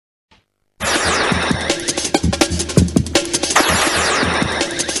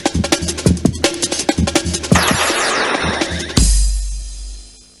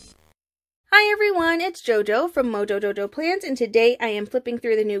it's JoJo from Mojo Jojo Plans, and today I am flipping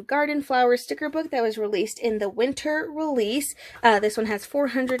through the new Garden Flower sticker book that was released in the winter release. This one has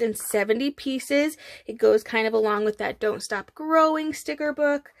 470 pieces. It goes kind of along with that Don't Stop Growing sticker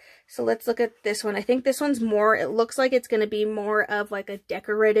book. So let's look at this one. I think this one's more, it looks like it's going to be more of like a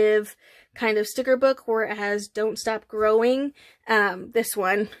decorative kind of sticker book, whereas Don't Stop Growing, this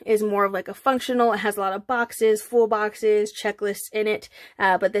one is more of like a functional. It has a lot of boxes, full boxes, checklists in it,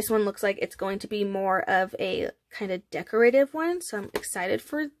 but this one looks like it's going to be more of a kind of decorative one, so I'm excited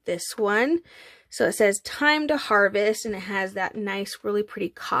for this one. So it says Time to Harvest, and it has that nice, really pretty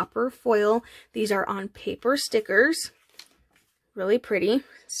copper foil. These are on paper stickers. Really pretty.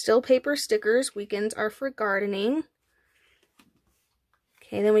 Still paper stickers. Weekends are for gardening.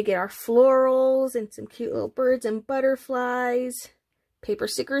 Okay, then we get our florals and some cute little birds and butterflies. Paper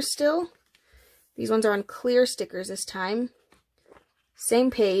stickers still. These ones are on clear stickers this time. Same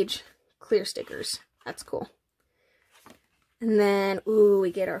page, clear stickers. That's cool. And then, ooh,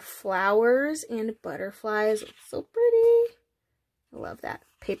 we get our flowers and butterflies. It's so pretty. I love that.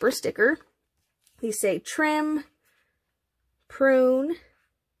 Paper sticker. These say trim, prune.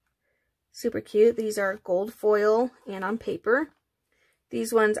 Super cute. These are gold foil and on paper.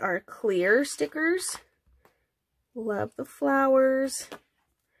 These ones are clear stickers. Love the flowers.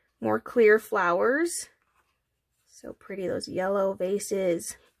 More clear flowers. So pretty, those yellow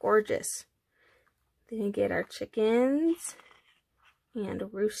vases. Gorgeous. Then we get our chickens and a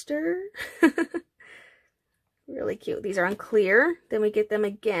rooster. Really cute. These are on clear. Then we get them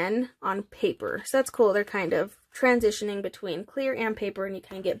again on paper. So that's cool. They're kind of transitioning between clear and paper, and you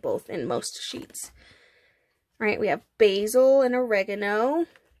kind of get both in most sheets. All right, we have basil and oregano.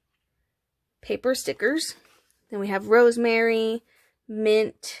 Paper stickers. Then we have rosemary,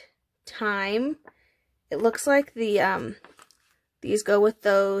 mint, thyme. It looks like the these go with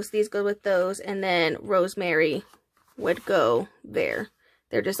those, these go with those, and then rosemary would go there.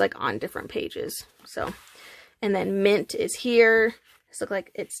 They're just like on different pages. So, and then mint is here. This looks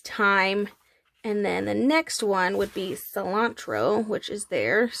like it's thyme. And then the next one would be cilantro, which is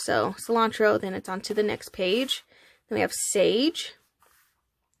there. So cilantro, then it's on to the next page. Then we have sage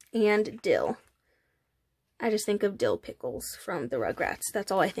and dill. I just think of dill pickles from the Rugrats.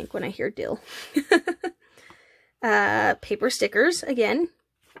 That's all I think when I hear dill. Paper stickers again.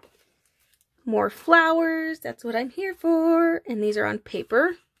 More flowers. That's what I'm here for. And these are on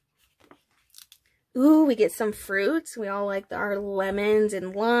paper. Ooh, we get some fruits. We all like our lemons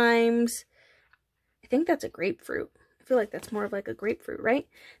and limes. I think that's a grapefruit. I feel like that's more of like a grapefruit, right?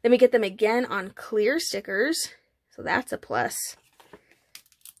 Then we get them again on clear stickers. So that's a plus.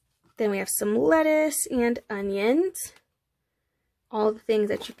 Then we have some lettuce and onions. All the things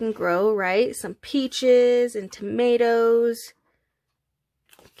that you can grow, right? Some peaches and tomatoes.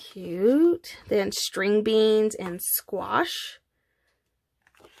 Cute. Then string beans and squash.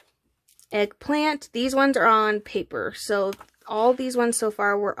 Eggplant. These ones are on paper. So all these ones so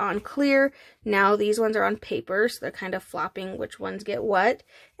far were on clear. Now these ones are on paper. So they're kind of flopping which ones get what.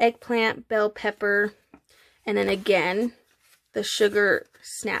 Eggplant, bell pepper. And then again, the sugar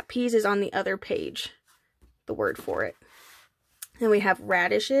snap peas is on the other page. The word for it. Then we have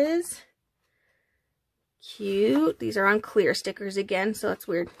radishes. Cute. These are on clear stickers again, so that's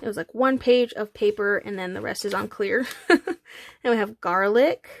weird. It was like one page of paper and then the rest is on clear. And we have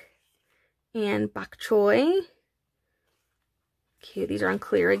garlic and bok choy. Cute. These are on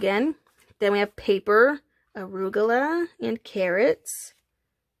clear again. Then we have paper, arugula, and carrots.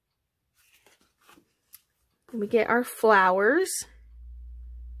 Then we get our flowers.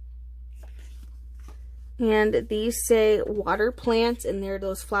 And these say water plants, and they're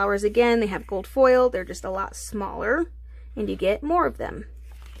those flowers again. They have gold foil. They're just a lot smaller, and you get more of them.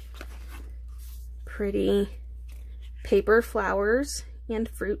 Pretty paper flowers and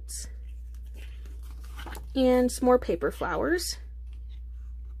fruits. And some more paper flowers.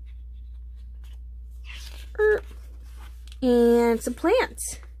 And some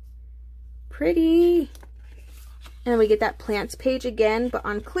plants. Pretty. And then we get that plants page again, but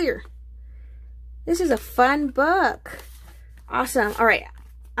on clear. This is a fun book. Awesome. All right.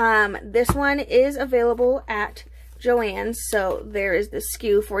 This one is available at Joanns, so there is the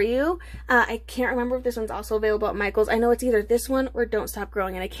SKU for you. I can't remember if this one's also available at Michael's. I know it's either this one or Don't Stop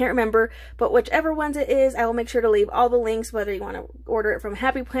Growing, and I can't remember, but whichever ones it is, I will make sure to leave all the links, whether you want to order it from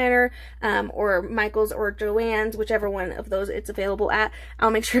Happy Planner, or Michael's or Joanns, whichever one of those it's available at. I'll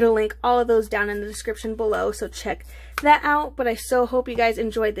make sure to link all of those down in the description below, so check that out. But I so hope you guys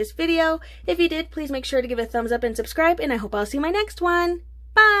enjoyed this video. If you did, please make sure to give it a thumbs up and subscribe, and I hope I'll see you in my next one.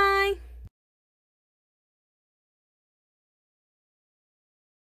 Bye!